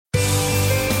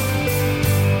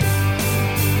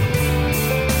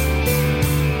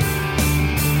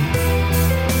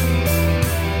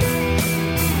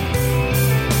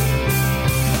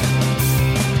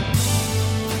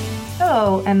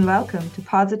and welcome to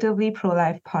Positively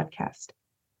Pro-Life podcast.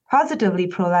 Positively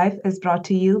Pro-Life is brought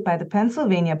to you by the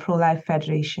Pennsylvania Pro-Life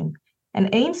Federation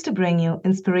and aims to bring you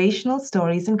inspirational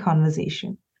stories and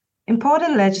conversation,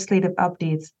 important legislative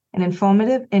updates, and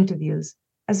informative interviews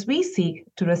as we seek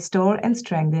to restore and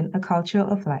strengthen a culture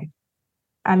of life.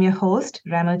 I'm your host,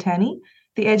 Ramo Tani,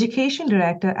 the Education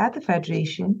Director at the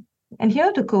Federation, and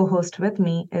here to co-host with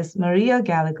me is Maria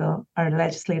Gallagher, our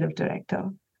Legislative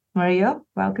Director. Maria,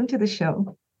 welcome to the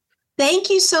show. Thank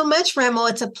you so much, Remo.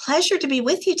 It's a pleasure to be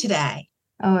with you today.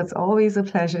 Oh, it's always a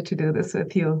pleasure to do this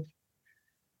with you.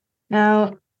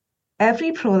 Now,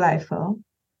 every pro-lifer,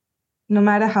 no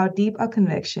matter how deep our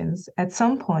convictions, at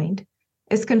some point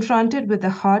is confronted with the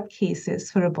hard cases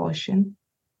for abortion,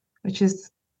 which is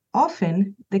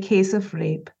often the case of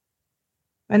rape,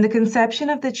 when the conception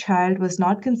of the child was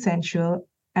not consensual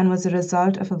and was a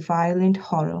result of a violent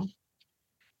horror.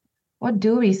 What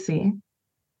do we say?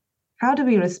 How do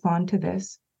we respond to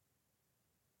this?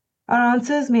 Our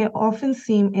answers may often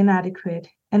seem inadequate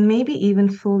and maybe even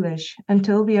foolish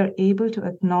until we are able to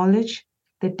acknowledge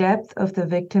the depth of the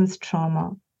victim's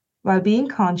trauma while being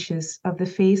conscious of the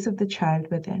face of the child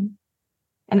within.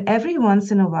 And every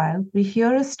once in a while, we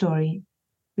hear a story,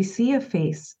 we see a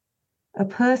face, a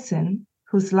person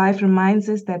whose life reminds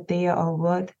us that they are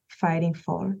worth fighting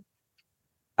for.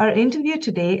 Our interview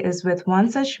today is with one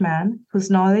such man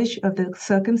whose knowledge of the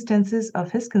circumstances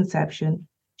of his conception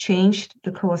changed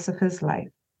the course of his life.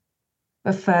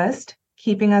 But first,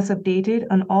 keeping us updated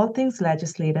on all things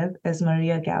legislative is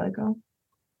Maria Gallagher.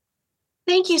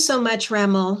 Thank you so much,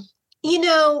 Remo.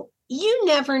 You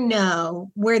never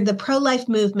know where the pro-life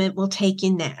movement will take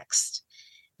you next.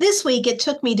 This week, it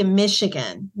took me to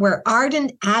Michigan, where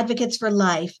ardent advocates for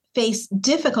life face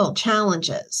difficult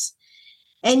challenges.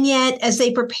 And yet, as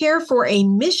they prepare for a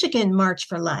Michigan March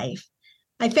for Life,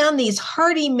 I found these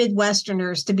hardy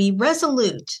Midwesterners to be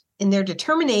resolute in their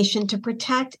determination to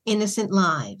protect innocent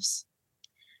lives.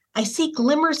 I see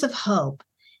glimmers of hope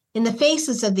in the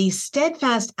faces of these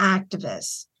steadfast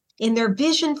activists, in their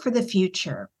vision for the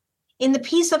future, in the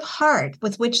peace of heart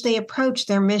with which they approach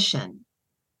their mission.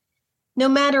 No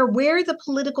matter where the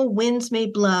political winds may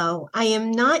blow, I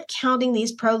am not counting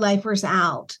these pro-lifers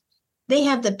out. They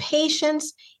have the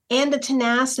patience and the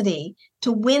tenacity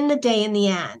to win the day in the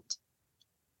end.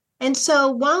 And so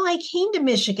while I came to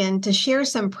Michigan to share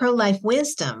some pro-life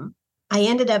wisdom, I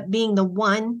ended up being the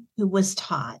one who was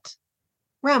taught.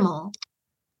 Remmel.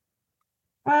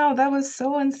 Wow, that was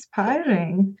so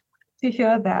inspiring to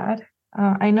hear that.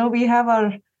 I know we have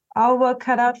our work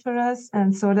cut out for us,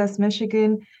 and so does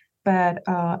Michigan, but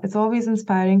it's always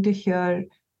inspiring to hear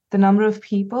the number of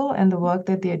people and the work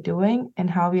that they're doing and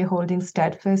how we're holding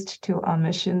steadfast to our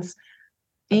missions,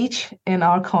 each in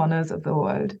our corners of the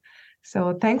world.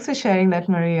 So thanks for sharing that,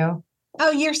 Maria.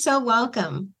 Oh, you're so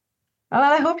welcome. Well,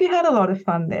 I hope you had a lot of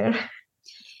fun there.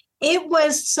 It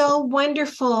was so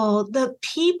wonderful. The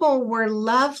people were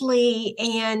lovely,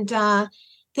 and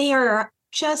they are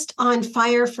just on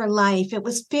fire for life. It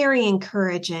was very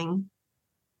encouraging.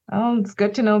 Oh, it's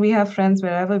good to know we have friends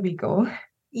wherever we go.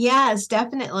 Yes,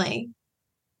 definitely.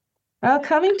 Well,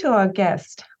 coming to our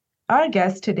guest. Our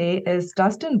guest today is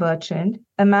Dustin Bertrand,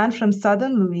 a man from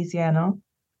southern Louisiana,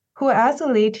 who as a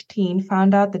late teen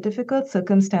found out the difficult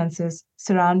circumstances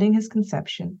surrounding his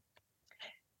conception.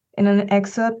 In an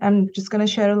excerpt, I'm just going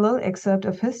to share a little excerpt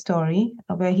of his story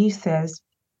where he says,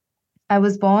 "I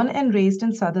was born and raised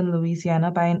in southern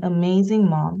Louisiana by an amazing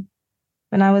mom.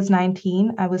 When I was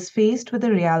 19, I was faced with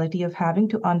the reality of having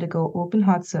to undergo open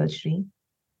heart surgery.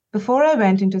 Before I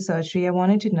went into surgery, I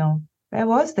wanted to know, where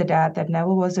was the dad that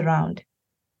never was around?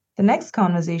 The next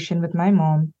conversation with my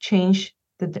mom changed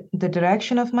the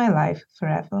direction of my life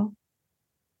forever.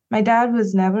 My dad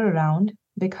was never around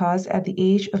because at the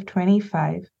age of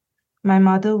 25, my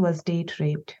mother was date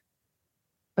raped.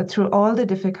 But through all the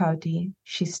difficulty,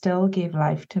 she still gave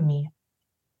life to me."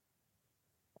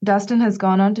 Dustin has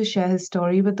gone on to share his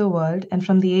story with the world, and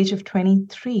from the age of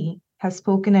 23, has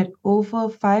spoken at over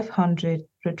 500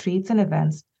 retreats and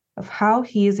events of how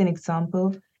he is an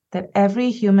example that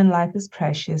every human life is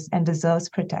precious and deserves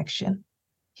protection.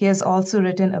 He has also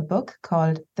written a book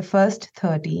called The First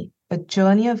 30, A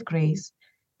Journey of Grace,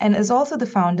 and is also the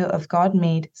founder of God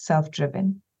Made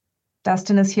Self-Driven.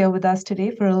 Dustin is here with us today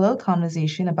for a little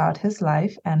conversation about his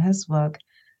life and his work.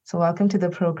 So welcome to the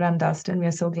program, Dustin.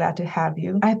 We're so glad to have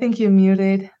you. I think you're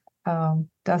muted,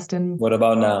 Dustin. What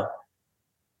about now?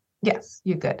 Yes,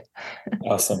 you're good.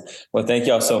 Awesome. Well, thank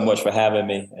y'all so much for having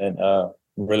me, and I'm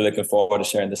really looking forward to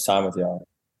sharing this time with y'all.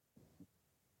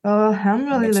 I'm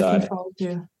really looking forward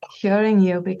to hearing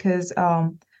you because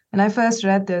When I first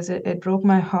read this, it broke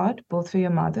my heart, both for your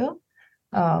mother,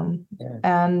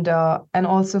 and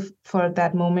also for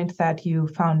that moment that you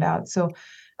found out. So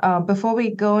before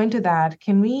we go into that,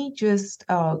 can we just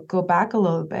go back a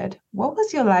little bit? What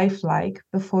was your life like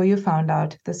before you found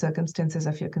out the circumstances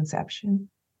of your conception?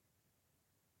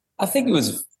 I think it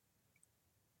was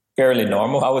fairly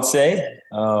normal, I would say.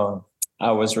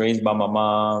 I was raised by my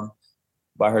mom,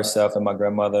 by herself, and my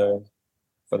grandmother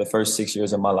for the first 6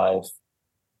 years of my life.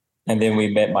 And then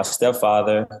we met my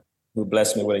stepfather, who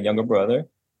blessed me with a younger brother,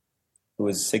 who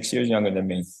is 6 years younger than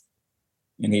me.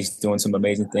 And he's doing some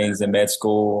amazing things in med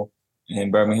school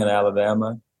in Birmingham,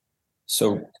 Alabama.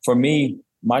 So for me,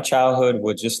 my childhood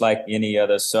was just like any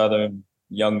other Southern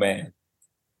young man.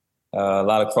 A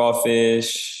lot of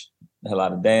crawfish, a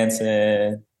lot of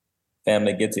dancing,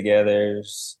 family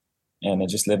get-togethers, and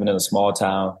just living in a small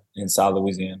town in South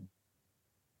Louisiana.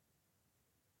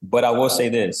 But I will say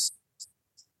this,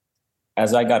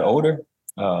 as I got older,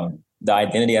 the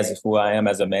identity as who I am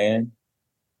as a man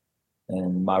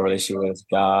and my relationship with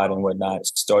God and whatnot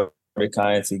started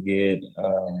kind to get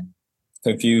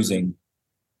confusing.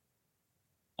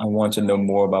 I want to know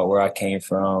more about where I came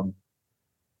from.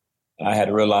 I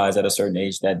had realized at a certain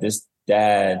age that this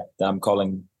dad that I'm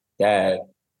calling dad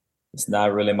is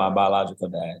not really my biological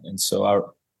dad. And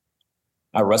so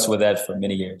I wrestled with that for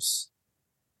many years,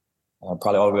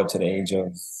 probably all the way up to the age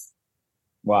of,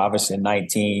 well, obviously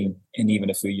 19 and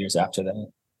even a few years after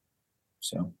that.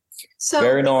 So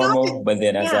very normal, but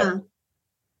then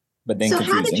confusing.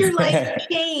 How did your life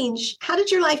change? How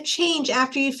did your life change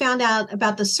after you found out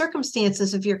about the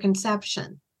circumstances of your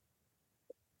conception?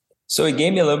 So it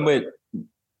gave me a little bit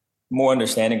more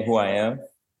understanding of who I am,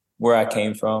 where I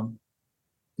came from.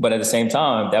 But at the same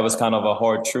time, that was kind of a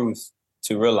hard truth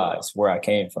to realize where I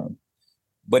came from.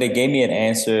 But it gave me an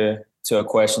answer to a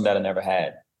question that I never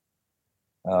had.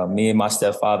 Me and my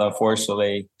stepfather,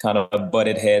 unfortunately, kind of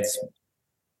butted heads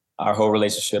our whole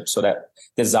relationship. So that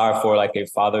desire for like a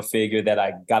father figure that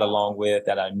I got along with,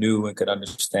 that I knew and could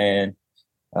understand,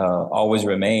 always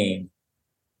remained.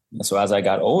 And so as I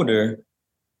got older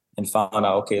and found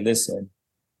out, okay, listen,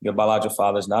 your biological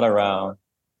father's not around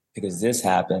because this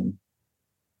happened.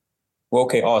 Well,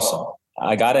 okay, awesome.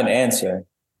 I got an answer.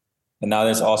 And now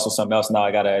there's also something else now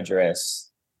I got to address.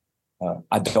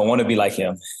 I don't want to be like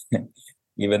him.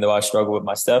 Even though I struggle with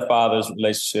my stepfather's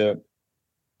relationship,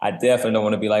 I definitely don't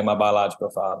want to be like my biological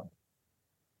father.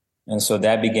 And so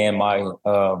that began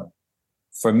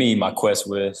for me, my quest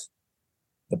with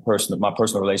my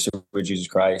personal relationship with Jesus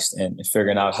Christ and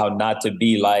figuring out how not to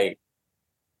be like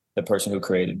the person who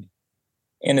created me,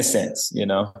 in a sense, you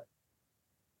know?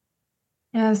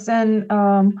 Yes, and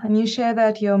you share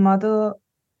that your mother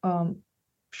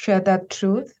shared that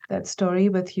truth, that story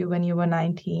with you when you were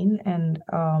 19, and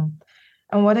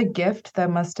what a gift that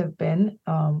must have been,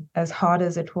 as hard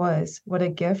as it was. What a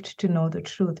gift to know the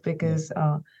truth, because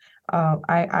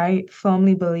I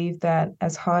firmly believe that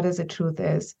as hard as the truth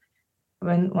is,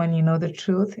 when you know the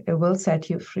truth, it will set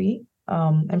you free.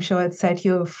 I'm sure it set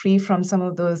you free from some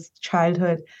of those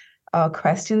childhood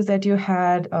questions that you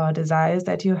had, desires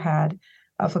that you had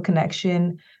for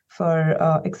connection, for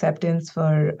acceptance,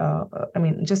 for,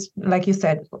 just like you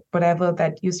said, whatever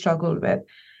that you struggled with.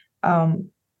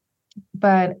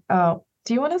 But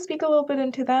do you want to speak a little bit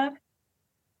into that?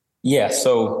 Yeah,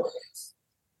 so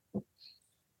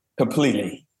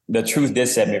completely. The truth did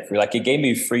set me free. Like it gave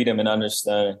me freedom and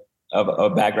understanding of a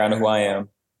background of who I am,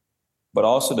 but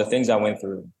also the things I went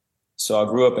through. So I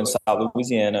grew up in South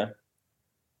Louisiana,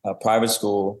 private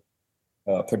school,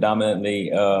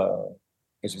 predominantly,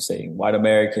 white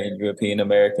American, European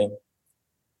American.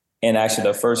 And actually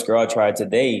the first girl I tried to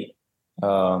date,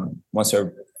 once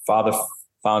her father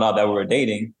found out that we were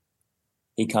dating,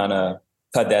 he kind of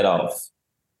cut that off.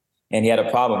 And he had a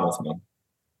problem with me.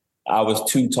 I was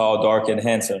too tall, dark, and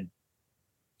handsome.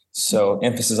 So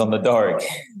emphasis on the dark.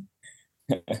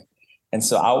 And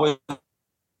so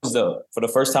for the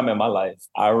first time in my life,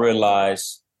 I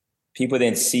realized people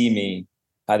didn't see me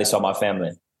how they saw my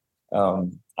family.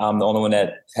 I'm the only one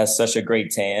that has such a great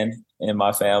tan in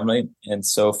my family. And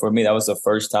so for me, that was the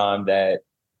first time that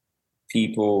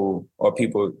people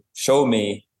showed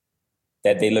me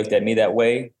that they looked at me that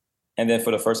way. And then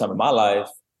for the first time in my life,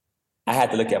 I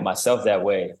had to look at myself that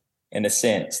way, in the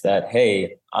sense that,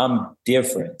 hey, I'm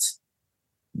different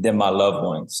than my loved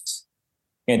ones.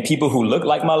 And people who look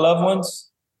like my loved ones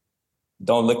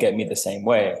don't look at me the same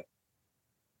way.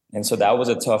 And so that was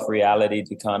a tough reality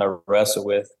to kind of wrestle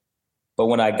with. But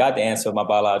when I got the answer of my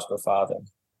biological father,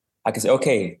 I could say,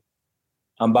 okay,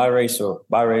 I'm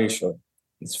biracial.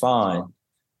 It's fine.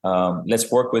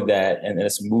 Let's work with that and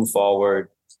let's move forward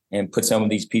and put some of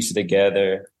these pieces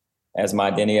together as my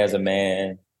identity as a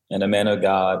man and a man of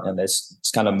God. And let's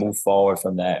just kind of move forward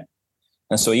from that.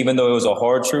 And so even though it was a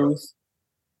hard truth,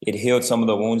 it healed some of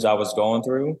the wounds I was going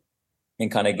through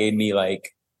and kind of gave me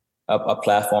like a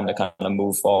platform to kind of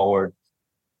move forward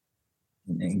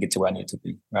and get to where I need to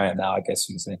be right now, I guess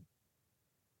you could say.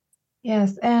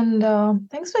 Yes, and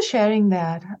thanks for sharing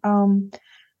that.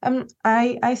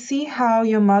 I see how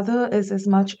your mother is as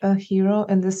much a hero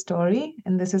in this story,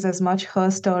 and this is as much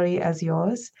her story as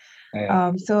yours.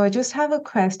 Yeah. So I just have a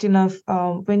question of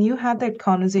when you had that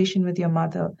conversation with your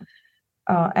mother,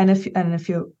 and if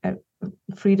you're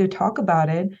free to talk about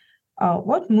it,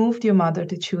 what moved your mother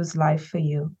to choose life for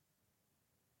you?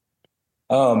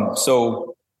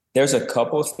 So there's a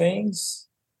couple things,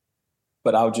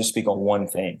 but I'll just speak on one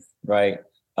thing, right?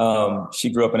 She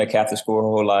grew up in a Catholic school her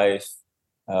whole life.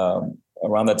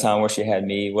 Around the time where she had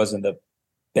me, wasn't the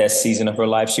best season of her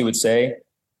life, she would say.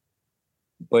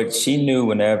 But she knew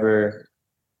whenever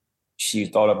she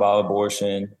thought about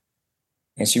abortion,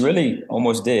 and she really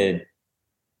almost did.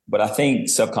 But I think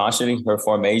subconsciously, her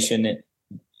formation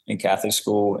in Catholic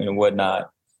school and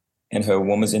whatnot, and her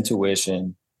woman's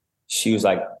intuition, she was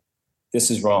like,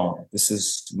 this is wrong. This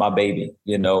is my baby,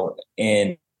 you know?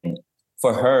 And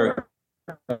for her,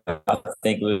 I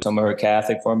think it was some of her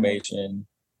Catholic formation,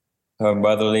 her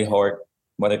motherly heart,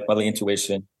 motherly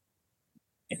intuition.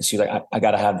 And she's like, I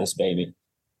got to have this baby.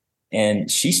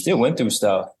 And she still went through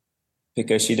stuff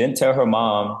because she didn't tell her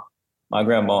mom, my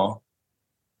grandma,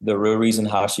 the real reason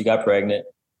how she got pregnant.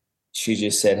 She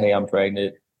just said, hey, I'm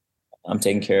pregnant. I'm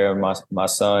taking care of my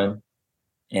son.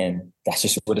 And that's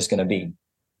just what it's going to be.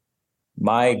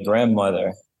 My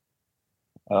grandmother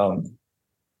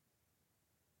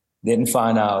didn't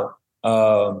find out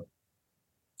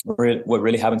what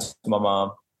really happened to my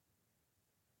mom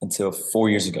until 4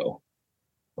 years ago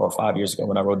or 5 years ago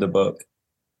when I wrote the book.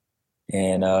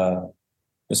 And it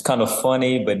was kind of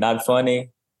funny, but not funny.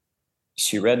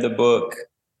 She read the book,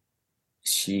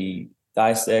 she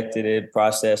dissected it,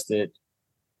 processed it,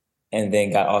 and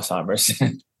then got Alzheimer's.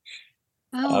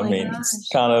 Oh I my mean, gosh. it's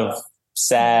kind of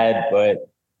sad, but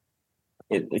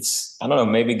it's, I don't know,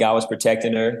 maybe God was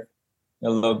protecting her a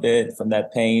little bit from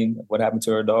that pain, what happened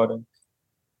to her daughter.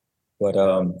 But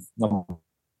my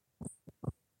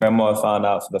grandma found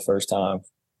out for the first time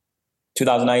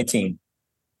 2019.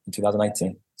 In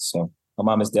 2019. So my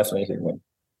mom is definitely a hero.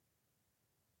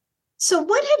 So,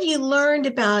 what have you learned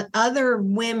about other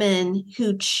women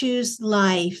who choose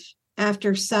life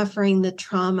after suffering the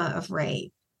trauma of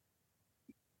rape?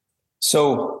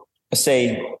 So I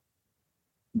say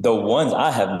the ones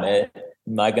I have met,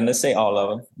 I'm not going to say all of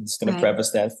them. I'm just going to preface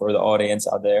that for the audience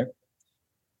out there.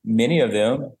 Many of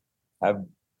them are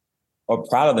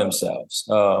proud of themselves.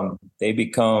 They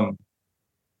become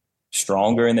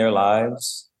stronger in their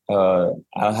lives. I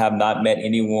have not met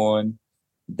anyone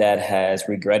that has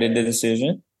regretted the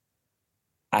decision.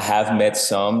 I have met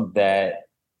some that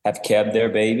have kept their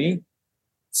baby.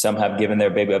 Some have given their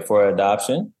baby up for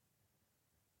adoption.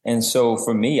 And so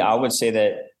for me, I would say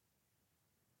that,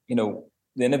 you know,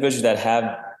 the individuals that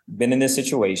have been in this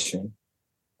situation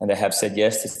and that have said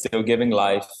yes to still giving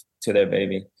life to their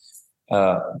baby,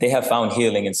 they have found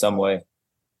healing in some way,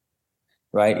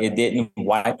 right? It didn't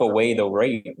wipe away the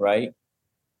rape, right?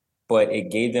 But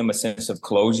it gave them a sense of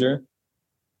closure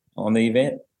on the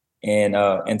event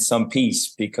and some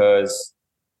peace, because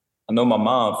I know my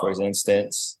mom, for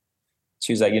instance,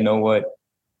 she was like, you know what?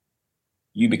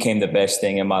 You became the best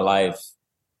thing in my life.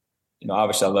 You know,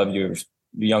 obviously I love your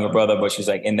younger brother, but she's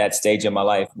like, in that stage of my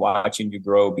life, watching you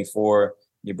grow before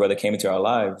your brother came into our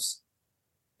lives,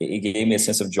 it gave me a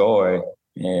sense of joy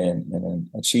and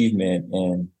achievement.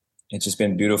 And it's just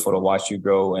been beautiful to watch you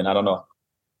grow. And I don't know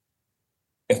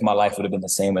if my life would have been the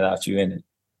same without you in it.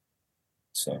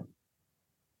 So.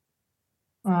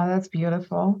 Wow, that's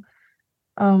beautiful.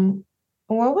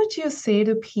 What would you say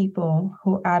to people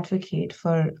who advocate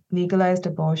for legalized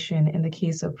abortion in the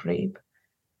case of rape?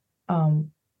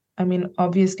 I mean,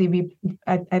 obviously,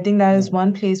 I think that is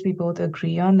one place we both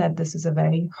agree on, that this is a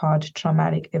very hard,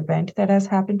 traumatic event that has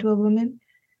happened to a woman.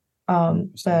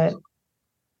 But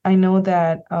I know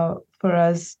that for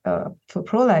us, for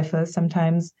pro-lifers,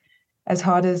 sometimes as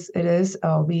hard as it is,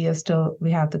 we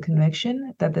have the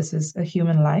conviction that this is a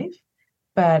human life.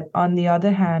 But on the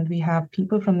other hand, we have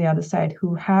people from the other side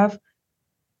who have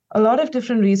a lot of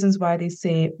different reasons why they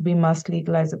say we must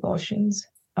legalize abortions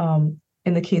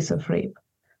in the case of rape,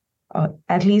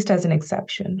 at least as an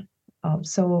exception.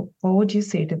 So what would you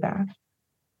say to that?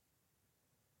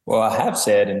 Well, I have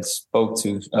said and spoke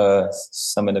to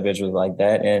some individuals like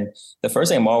that. And the first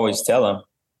thing I'm always tell them,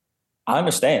 I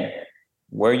understand.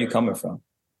 where are you coming from?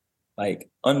 Like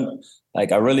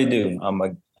I really do.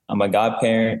 I'm a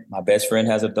godparent. My best friend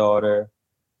has a daughter.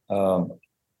 Um,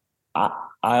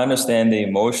 I understand the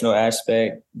emotional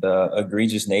aspect, the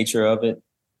egregious nature of it.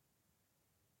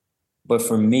 But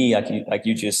for me, like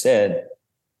you just said,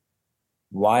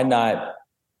 why not?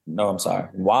 No, I'm sorry.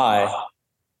 Why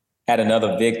add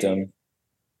another victim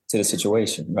to the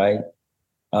situation, right?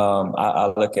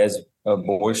 I look at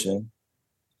abortion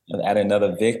and add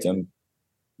another victim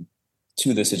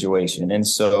to the situation. And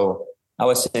so I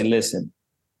would say, listen,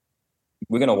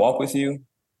 we're going to walk with you.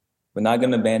 We're not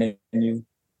going to abandon you.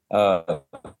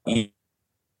 In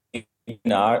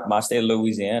my state of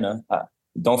Louisiana, I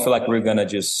don't feel like we're going to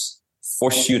just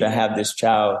force you to have this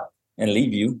child and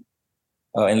leave you.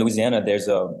 In Louisiana,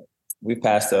 we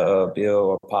passed a bill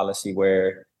or policy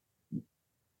where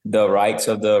the rights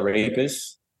of the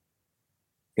rapist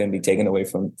can be taken away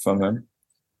from him.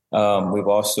 We've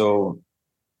also,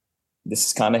 this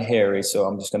is kind of hairy, so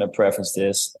I'm just going to preface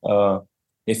this.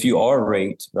 If you are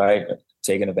raped, right,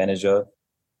 taken advantage of,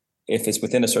 if it's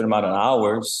within a certain amount of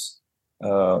hours,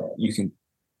 you can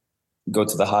go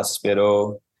to the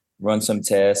hospital, run some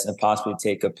tests, and possibly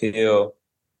take a pill.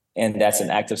 And that's an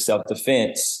act of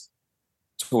self-defense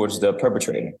towards the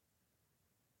perpetrator.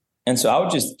 And so I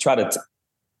would just try to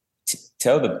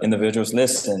tell the individuals,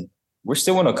 listen, we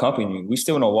still want to accompany you. We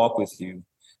still want to walk with you.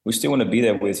 We still want to be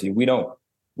there with you.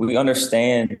 We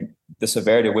understand the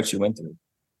severity of what you went through.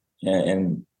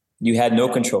 And you had no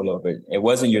control over it. It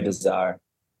wasn't your desire.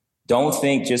 Don't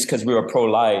think just because we were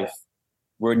pro-life,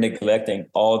 we're neglecting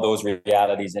all those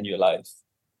realities in your life.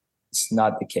 It's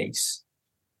not the case.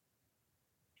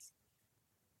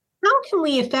 How can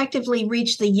we effectively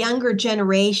reach the younger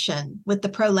generation with the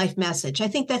pro-life message? I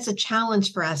think that's a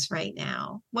challenge for us right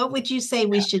now. What would you say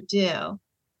we should do?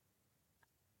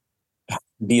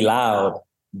 Be loud,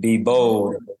 be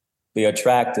bold, be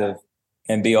attractive,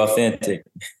 and be authentic.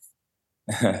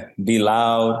 Be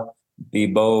loud, be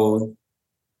bold,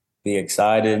 be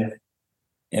excited,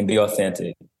 and be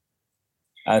authentic.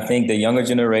 I think the younger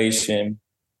generation,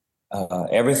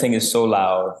 everything is so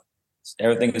loud.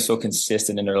 Everything is so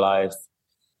consistent in their life,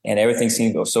 and everything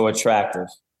seems so attractive.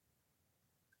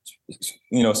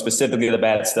 Specifically the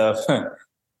bad stuff.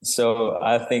 So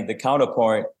I think the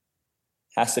counterpart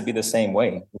has to be the same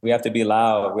way. We have to be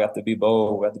loud. We have to be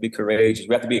bold. We have to be courageous.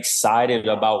 We have to be excited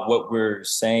about what we're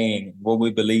saying, what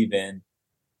we believe in.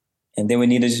 And then we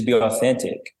need to just be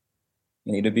authentic.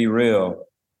 We need to be real.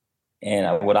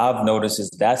 And what I've noticed is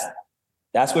that's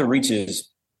what reaches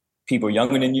people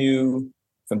younger than you,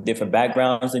 from different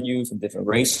backgrounds than you, from different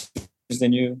races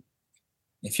than you.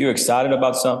 If you're excited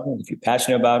about something, if you're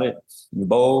passionate about it, you're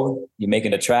bold, you make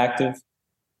it attractive,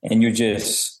 and you're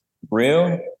just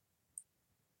real,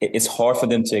 it's hard for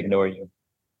them to ignore you.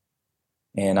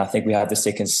 And I think we have to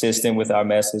stay consistent with our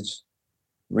message,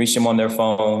 reach them on their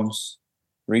phones,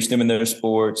 reach them in their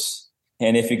sports.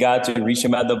 And if you got to, reach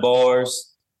them at the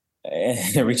bars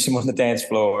and reach them on the dance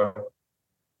floor.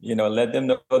 Let them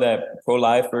know that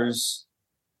pro-lifers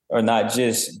are not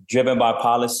just driven by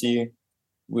policy.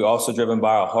 We're also driven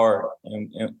by our heart,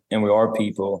 and we are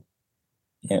people.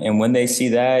 And when they see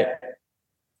that,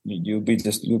 you'll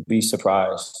be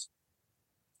surprised.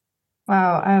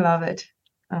 Wow, I love it.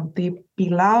 Be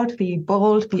loud, be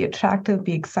bold, be attractive,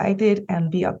 be excited,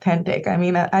 and be authentic. I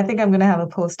mean, I think I'm going to have a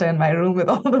poster in my room with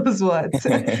all those words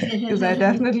because I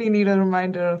definitely need a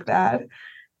reminder of that.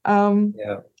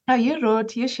 Yeah.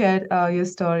 You shared your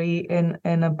story in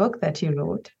a book that you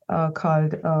wrote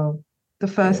called The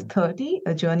First 30,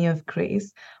 A Journey of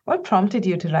Grace. What prompted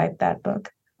you to write that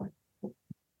book?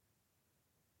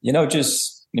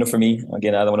 For me,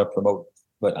 again, I don't want to promote,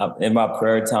 but in my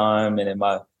prayer time and in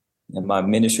my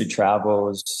ministry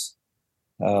travels,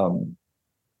 honestly,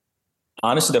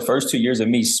 the first 2 years of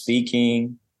me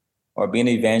speaking or being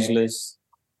an evangelist,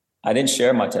 I didn't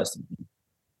share my testimony.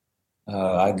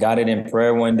 I got it in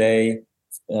prayer one day.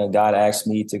 God asked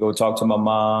me to go talk to my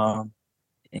mom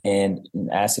and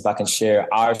asked if I can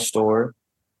share our story,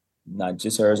 not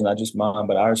just hers, not just mine,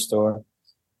 but our story.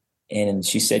 And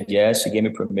she said yes. She gave me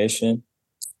permission.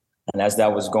 And as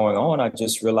that was going on, I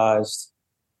just realized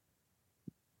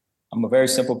I'm a very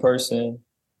simple person,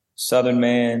 Southern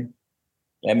man.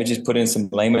 Let me just put in some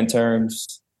layman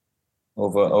terms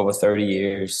over 30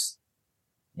 years.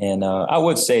 And I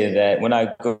would say that when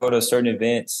I go to certain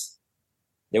events,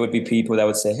 there would be people that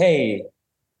would say, hey,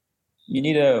 you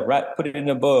need to put it in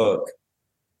a book,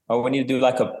 or we need to do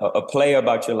like a play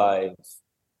about your life,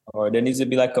 or there needs to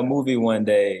be like a movie one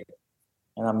day.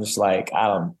 And I'm just like, I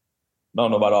don't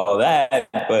know about all that,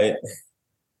 but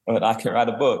I can write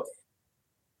a book.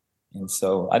 And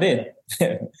so I did.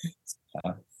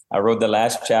 I wrote the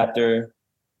last chapter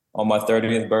on my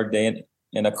 30th birthday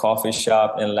in a coffee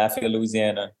shop in Lafayette,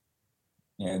 Louisiana.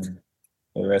 And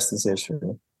the rest is history.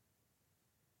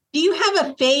 Do you have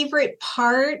a favorite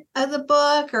part of the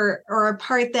book or a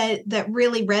part that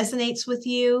really resonates with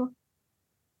you?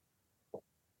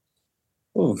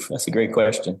 Ooh, that's a great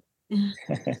question.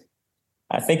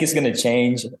 I think it's going to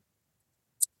change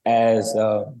as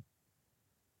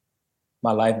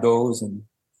my life goes and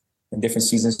different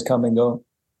seasons come and go.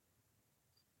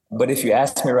 But if you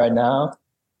ask me right now,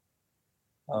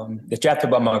 the chapter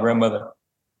about my grandmother,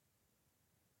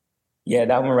 yeah,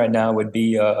 that one right now would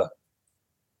be, I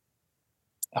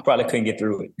probably couldn't get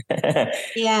through it.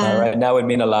 Yeah. Right now would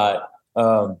mean a lot.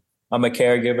 I'm a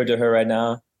caregiver to her right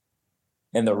now,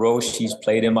 and the role she's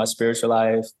played in my spiritual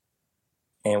life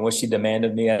and what she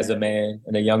demanded of me as a man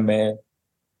and a young man.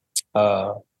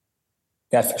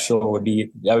 That for sure would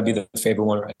be the favorite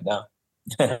one right now.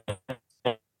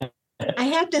 I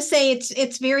have to say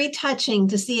it's very touching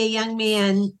to see a young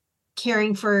man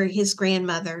caring for his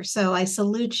grandmother. So I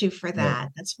salute you for that. Yeah.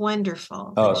 That's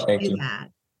wonderful. Oh, thank you. That.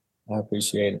 I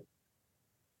appreciate it.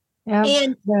 Yeah.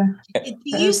 And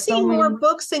do you see more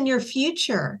books in your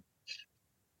future?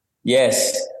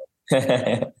 Yes,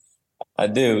 I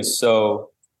do.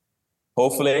 So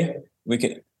hopefully we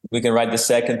can write the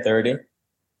second 30.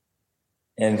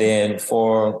 And then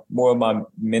for more of my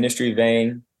ministry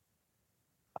vein,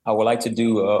 I would like to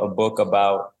do a book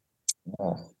about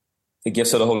the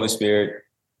gifts of the Holy Spirit,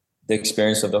 the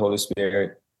experience of the Holy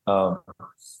Spirit.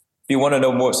 If you want to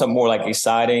know something more like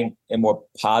exciting and more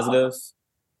positive,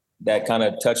 that kind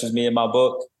of touches me in my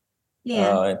book.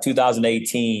 Yeah. In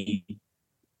 2018,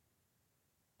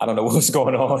 I don't know what was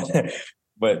going on,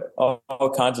 but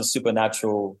all kinds of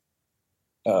supernatural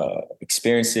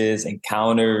experiences,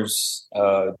 encounters,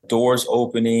 doors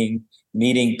opening,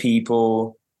 meeting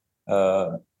people.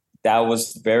 That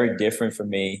was very different for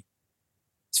me.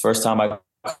 It's the first time I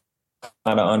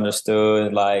kind of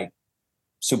understood like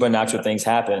supernatural things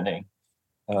happening.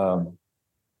 I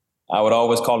would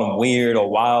always call them weird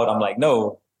or wild. I'm like,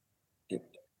 no,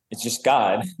 it's just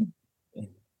God.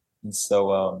 And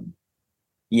so,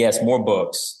 yes, more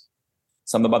books,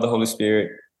 something about the Holy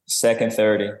Spirit, second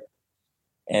 30.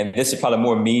 And this is probably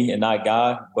more me and not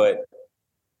God, but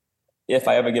if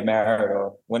I ever get married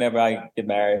or whenever I get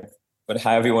married, but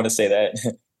however you want to say that,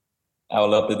 I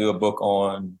would love to do a book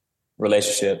on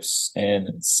relationships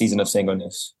and season of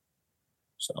singleness.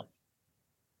 So.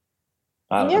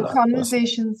 In your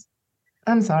conversations,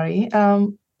 I'm sorry,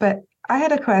 but I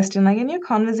had a question. Like in your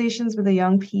conversations with the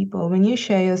young people, when you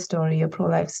share your story, your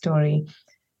pro-life story,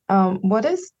 what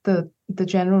is the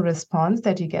general response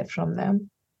that you get from them?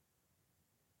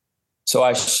 So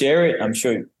I share it. I'm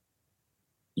sure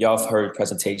y'all have heard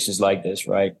presentations like this,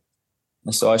 right?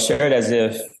 And so I share it as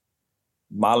if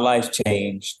my life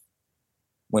changed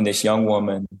when this young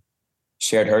woman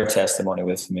shared her testimony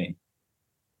with me.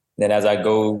 Then as I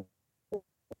go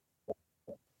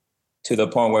to the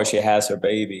point where she has her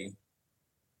baby,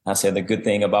 I said the good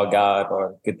thing about God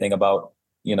or good thing about,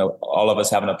 all of us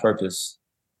having a purpose,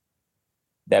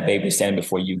 that baby is standing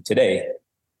before you today.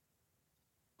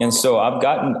 And so I've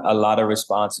gotten a lot of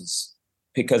responses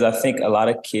because I think a lot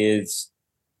of kids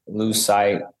lose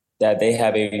sight that they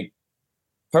have a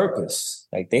purpose,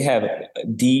 like they have a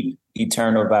deep,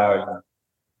 eternal value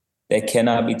that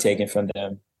cannot be taken from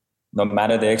them, no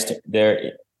matter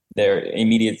their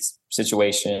immediate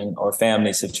situation or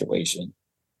family situation.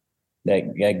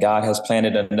 That God has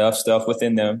planted enough stuff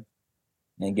within them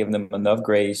and given them enough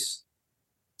grace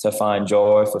to find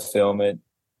joy, fulfillment,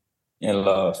 and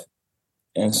love.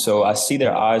 And so I see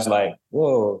their eyes like,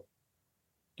 whoa,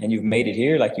 and you've made it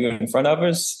here, like you're in front of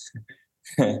us.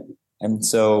 And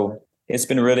so it's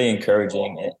been really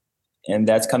encouraging. And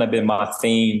that's kind of been my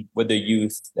theme with the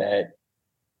youth, that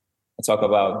I talk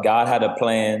about God had a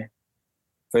plan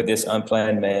for this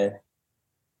unplanned man.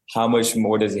 How much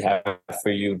more does he have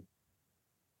for you?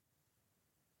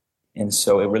 And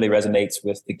so it really resonates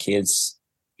with the kids,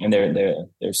 and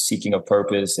they're seeking a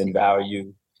purpose and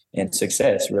value and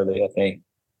success, really, I think.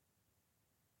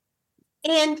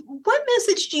 And what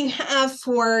message do you have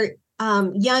for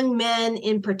young men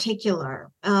in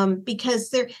particular? Because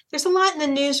there's a lot in the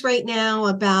news right now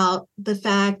about the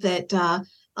fact that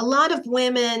a lot of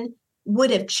women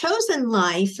would have chosen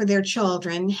life for their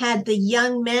children had the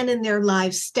young men in their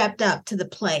lives stepped up to the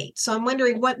plate. So I'm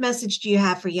wondering, what message do you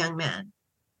have for young men?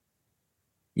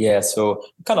 Yeah, so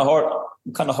I'm kind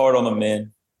of hard on the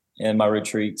men in my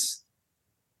retreats.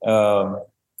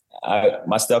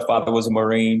 My stepfather was a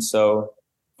Marine, so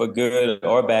for good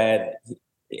or bad,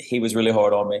 he was really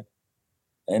hard on me.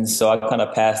 And so I kind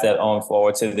of passed that on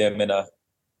forward to them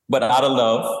but out of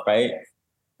love, right?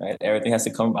 Right. Everything has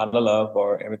to come out of love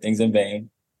or everything's in vain.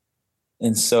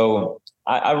 And so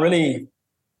I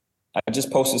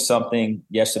just posted something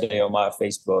yesterday on my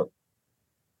Facebook,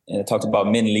 and it talked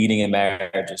about men leading in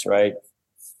marriages, right?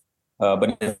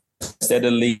 But instead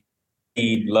of lead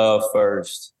love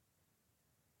first,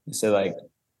 it said like,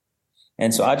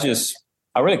 and so I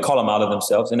really call them out of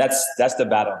themselves, and that's the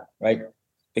battle, right?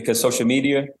 Because social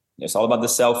media, it's all about the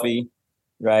selfie,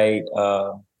 right?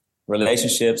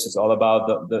 Relationships, it's all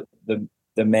about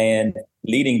the man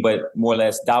leading, but more or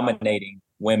less dominating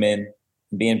women,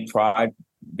 being proud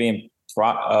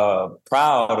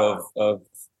of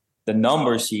the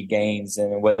numbers he gains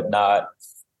and whatnot.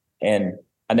 And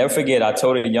I never forget, I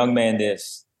told a young man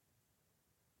this,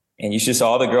 and you should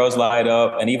saw all the girls light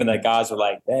up, and even the guys were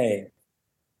like, dang.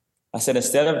 I said,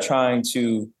 instead of trying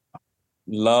to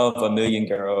love a million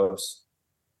girls,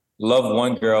 love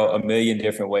one girl a million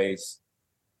different ways.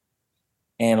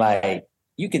 And like,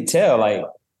 you can tell, like,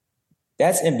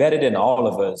 that's embedded in all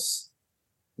of us.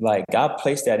 Like, God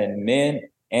placed that in men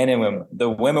and in women. The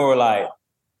women were like,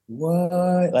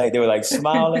 what? Like, they were like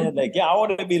smiling, like, yeah, I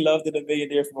want to be loved in a million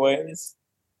different ways.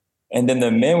 And then the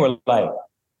men were like,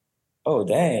 oh,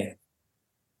 dang.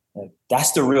 Like,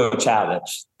 that's the real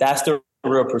challenge. That's the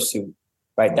real pursuit,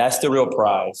 right? That's the real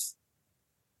prize.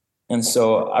 And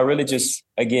so I really just,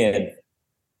 again,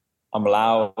 I'm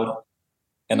loud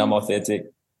and I'm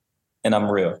authentic and I'm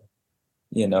real,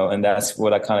 and that's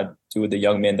what I kind of do with the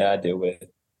young men that I deal with.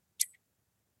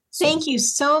 So. Thank you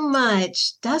so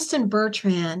much, Dustin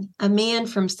Bertrand, a man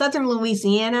from Southern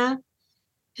Louisiana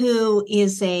who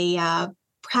is a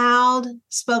proud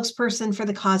spokesperson for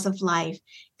the cause of life.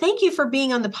 Thank you for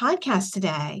being on the podcast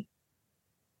today.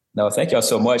 No, thank y'all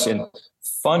so much. And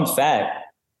fun fact,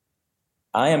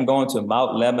 I am going to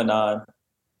Mount Lebanon,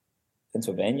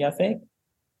 Pennsylvania, I think,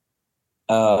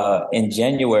 in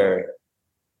January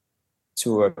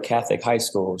to a Catholic high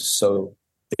school. So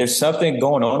there's something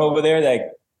going on over there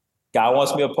that God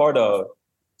wants me a part of.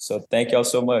 So thank y'all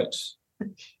so much.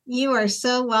 You are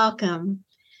so welcome.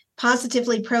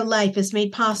 Positively Pro-Life is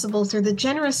made possible through the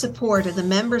generous support of the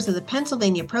members of the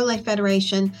Pennsylvania Pro-Life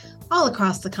Federation all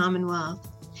across the Commonwealth.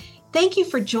 Thank you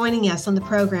for joining us on the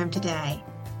program today.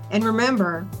 And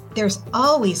remember, there's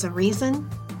always a reason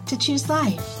to choose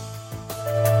life.